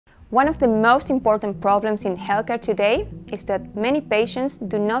One of the most important problems in healthcare today is that many patients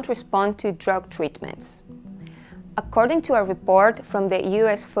do not respond to drug treatments. According to a report from the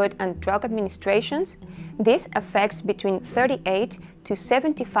US Food and Drug Administration, this affects between 38 to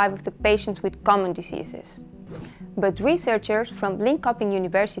 75% of the patients with common diseases. But researchers from Linköping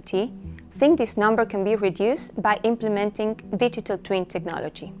University think this number can be reduced by implementing digital twin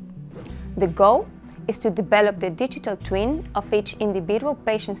technology. The goal is to develop the digital twin of each individual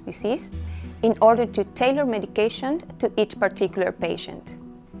patient's disease in order to tailor medication to each particular patient.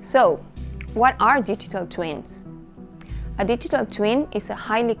 So, what are digital twins? A digital twin is a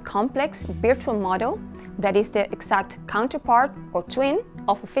highly complex virtual model that is the exact counterpart or twin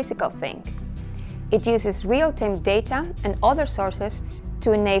of a physical thing. It uses real-time data and other sources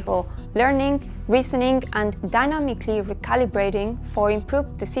to enable learning, reasoning, and dynamically recalibrating for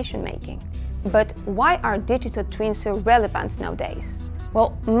improved decision-making. But why are digital twins so relevant nowadays?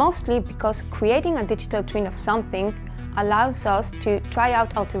 Well, mostly because creating a digital twin of something allows us to try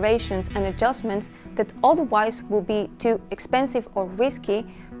out alterations and adjustments that otherwise would be too expensive or risky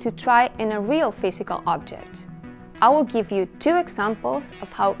to try in a real physical object. I will give you 2 examples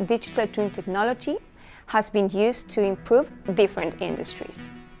of how digital twin technology has been used to improve different industries.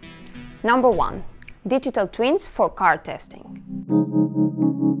 Number 1. Digital twins for car testing.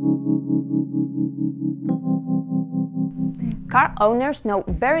 Car owners know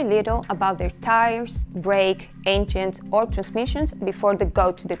very little about their tires, brake, engines or transmissions before they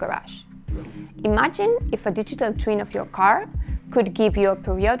go to the garage. Imagine if a digital twin of your car could give you a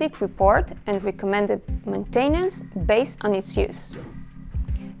periodic report and recommended maintenance based on its use.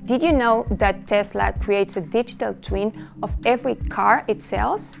 Did you know that Tesla creates a digital twin of every car it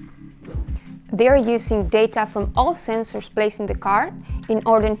sells? They are using data from all sensors placed in the car in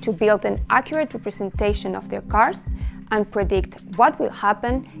order to build an accurate representation of their cars and predict what will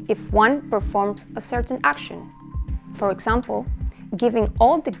happen if one performs a certain action. For example, giving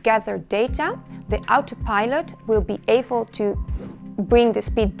all the gathered data, the autopilot will be able to bring the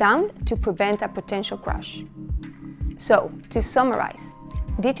speed down to prevent a potential crash. So, to summarize,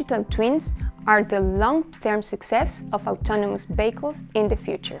 digital twins are the long-term success of autonomous vehicles in the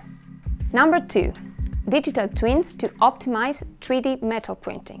future. Number 2. Digital twins to optimize 3D metal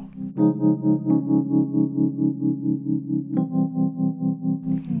printing.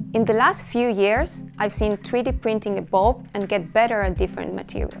 In the last few years, I've seen 3D printing evolve and get better at different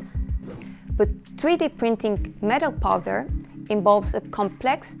materials. But 3D printing metal powder involves a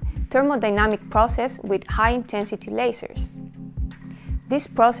complex thermodynamic process with high-intensity lasers. This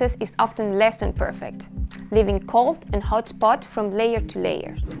process is often less than perfect, leaving cold and hot spots from layer to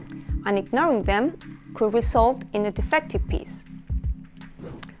layer, and ignoring them could result in a defective piece.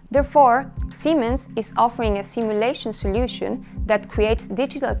 Therefore, Siemens is offering a simulation solution that creates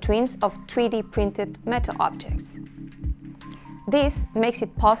digital twins of 3D printed metal objects. This makes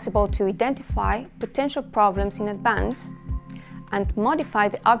it possible to identify potential problems in advance and modify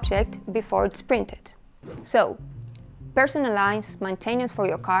the object before it's printed. So, personalize maintenance for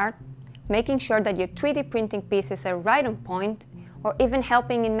your car, making sure that your 3D printing pieces are right on point, or even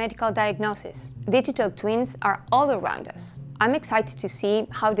helping in medical diagnosis. Digital twins are all around us. I'm excited to see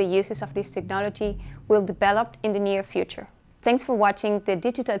how the uses of this technology will develop in the near future. Thanks for watching the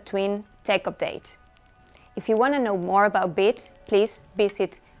Digital Twin Tech Update. If you want to know more about BIT, please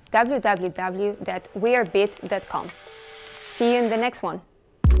visit www.wearebit.com. See you in the next one.